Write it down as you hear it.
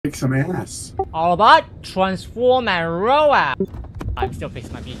kick some ass. All about transform and roll out. I'm still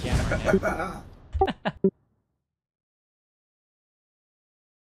fixing my BGM right now.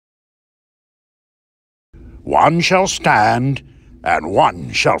 One shall stand, and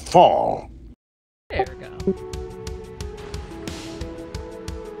one shall fall. There we go.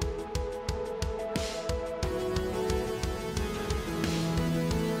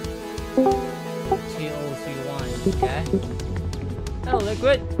 TO31, okay. Oh,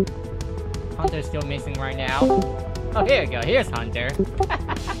 Liquid. Hunter's still missing right now. Oh, here we go. Here's Hunter.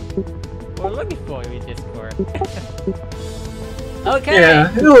 We're looking for you in Discord. Okay.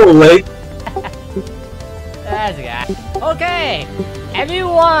 Yeah, a little late. That's a guy. Okay,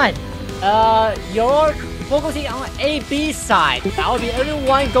 everyone. You're focusing on A/B side. That will be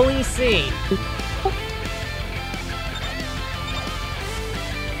everyone going C.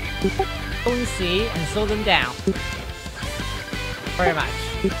 Going C and slow them down. Very much.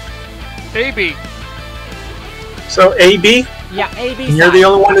 AB. So AB? Yeah, A/B. And you're the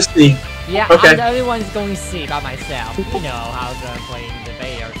only one to see. Yeah, okay. I'm the only one going C by myself. You know how I'm playing the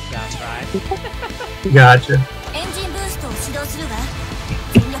Bayer stuff, right? Gotcha.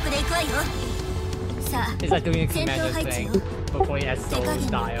 It's like doing a commander thing before you have solo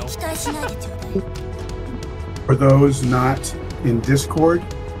style. For those not in Discord,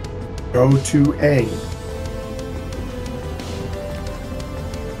 go to A.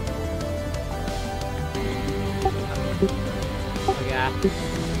 Okay.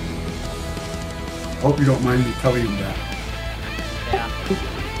 Hope you don't mind me telling you that. Yeah.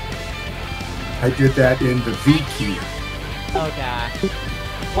 I did that in the V key. Okay.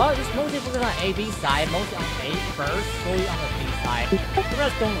 Well, just mostly focus on A/B side, mostly on A first, slowly on the B side. The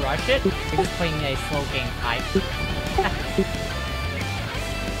rest don't rush it. We're just playing a slow game type.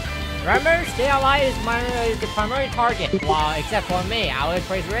 Remember, stay alive is the primary target. Well, except for me, I always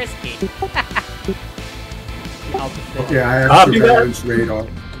play risky. Okay, I have surveillance radar.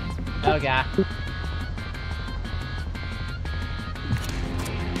 Okay.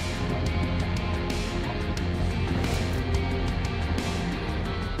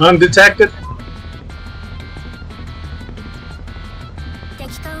 Undetected.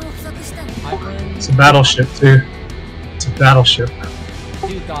 It's a battleship too. It's a battleship.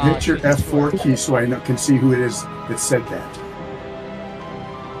 Hit your F4 key so I can see who it is that said that.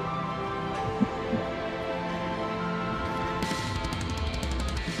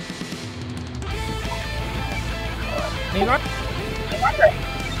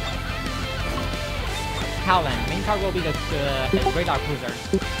 Talon, main target will be the radar cruiser.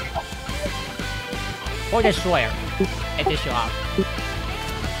 Or destroyer, if they show up.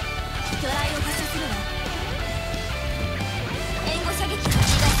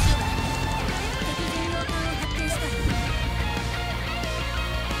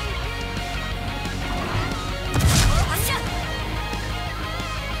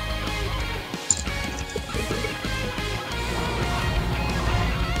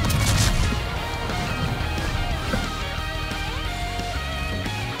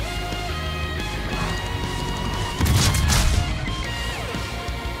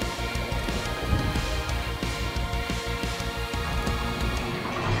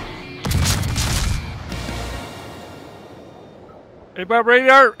 About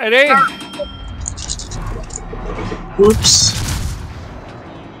radar at A. Whoops.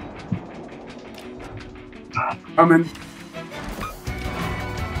 Coming.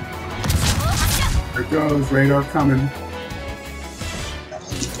 There goes radar coming.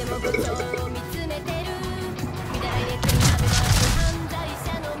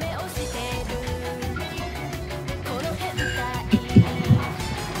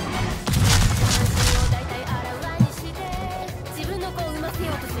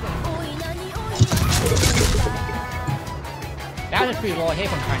 That was a pretty low hit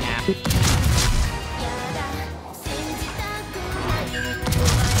from her now.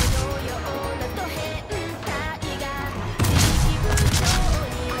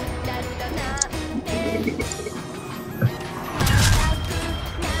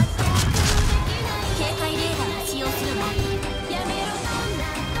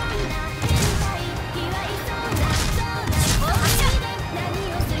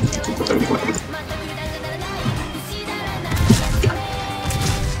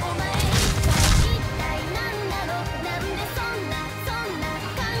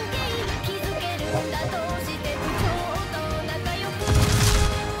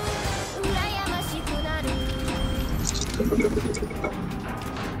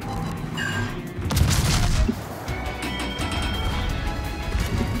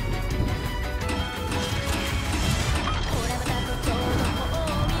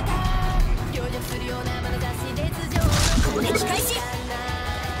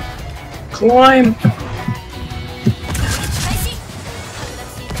 climb.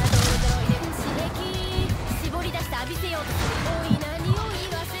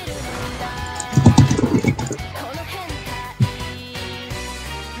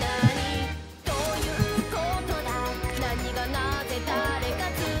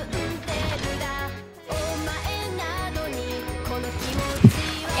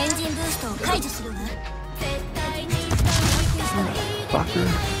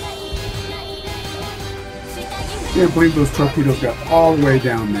 Can't believe those torpedoes got all the way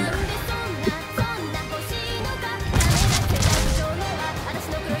down there.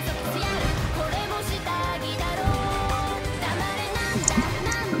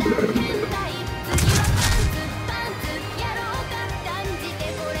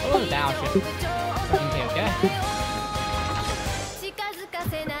 Oh, the battleship. Okay.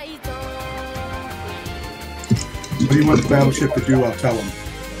 What do you want the battleship to do? I'll tell them.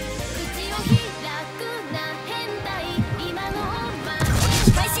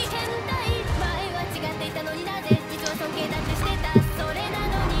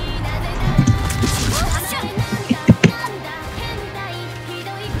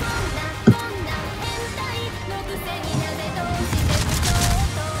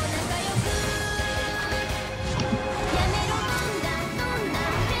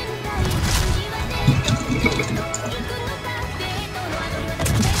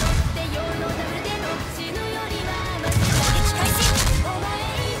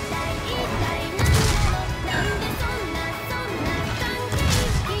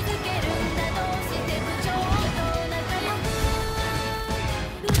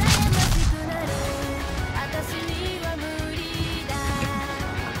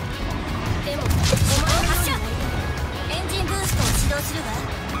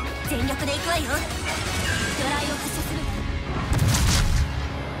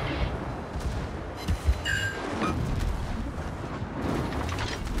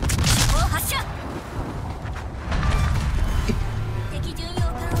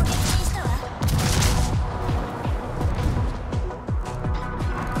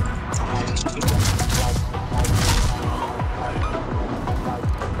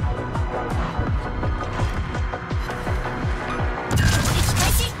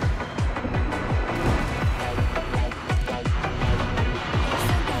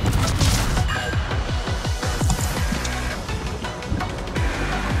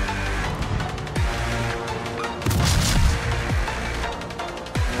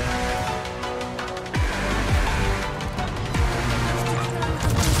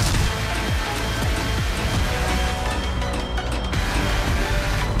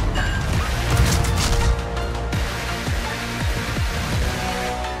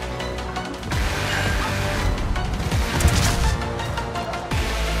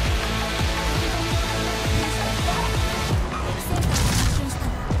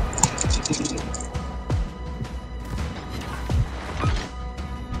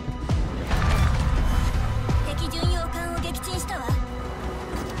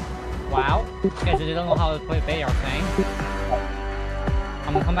 Wow. Guys, they don't know how to play Bay, are saying.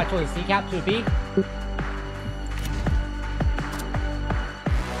 I'm gonna come back to the C cap to B.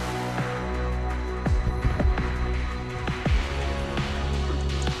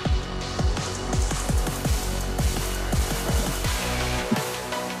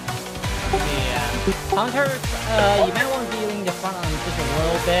 Hunter, you might want to be leaning the front on just a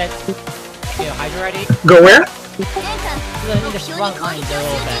little bit. Get a Hydra ready. Go where? In the front line a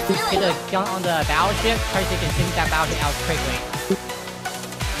little bit. Get a gun on the battleship, try to can sink that battleship out quickly.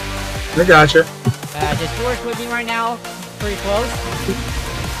 I gotcha. The Stewart's moving right now, pretty close.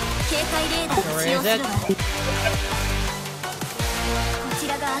 Where is it?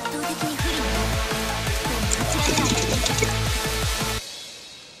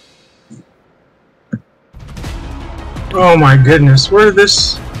 Oh my goodness, where did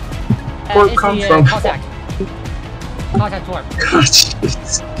this port come from? Contact. Contact warp. God,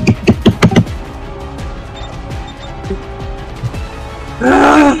 jeez.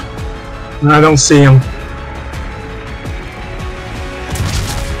 No, I don't see him.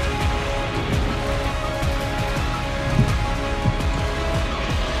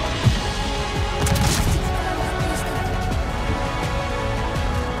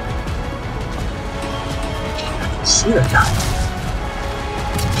 See that guy?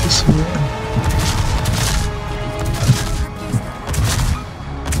 Piece of man.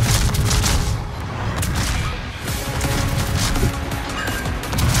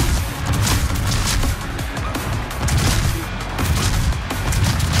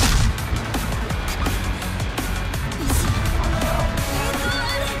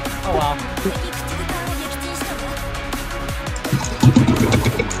 Oh well. Did you be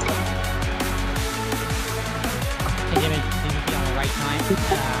on the right time?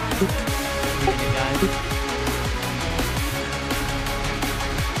 Really good guys.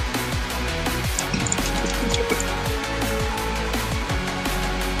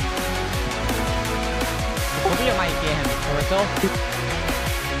 Torpedo might get him torso.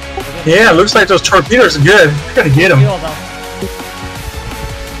 Yeah, it looks like those torpedoes are good. I gotta get them.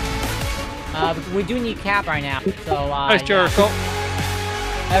 We do need cap right now, so Nice, Jericho.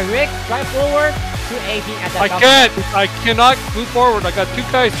 Rick, drive forward to AP at that. I cannot move forward. I got 2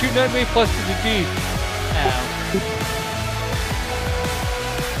 guys shooting at me plus the D.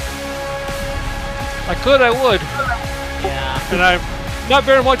 I could, I would. Yeah. And I'm not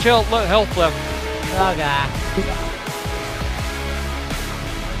very much health left. Oh god.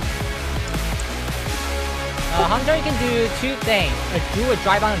 Hunter, you can do 2 things. Do a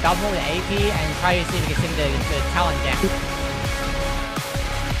drive on the double with AP and try to see if you can sing the talent down.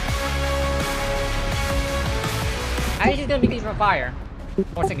 I think he's gonna be these for fire.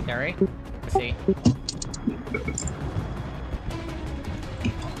 Or secondary. Let's see.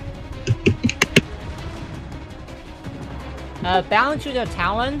 Bound to the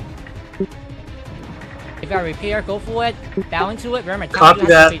talon. If you are repair, go for it. Bound to it. Remember, copy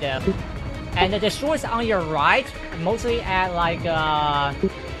that. And the destroyer's on your right, mostly at like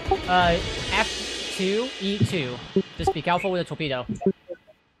F2, E2. Just be careful with the torpedo.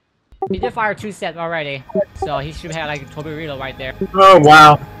 He did fire 2 sets already, so he should have like a torpedo right there. Oh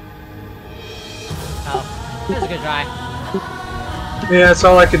wow. Oh, that was a good try. Yeah, that's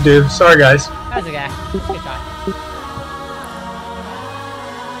all I could do. Sorry guys. That was okay. Good try.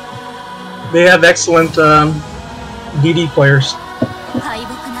 They have excellent DD players.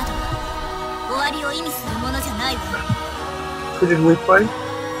 Who did we play?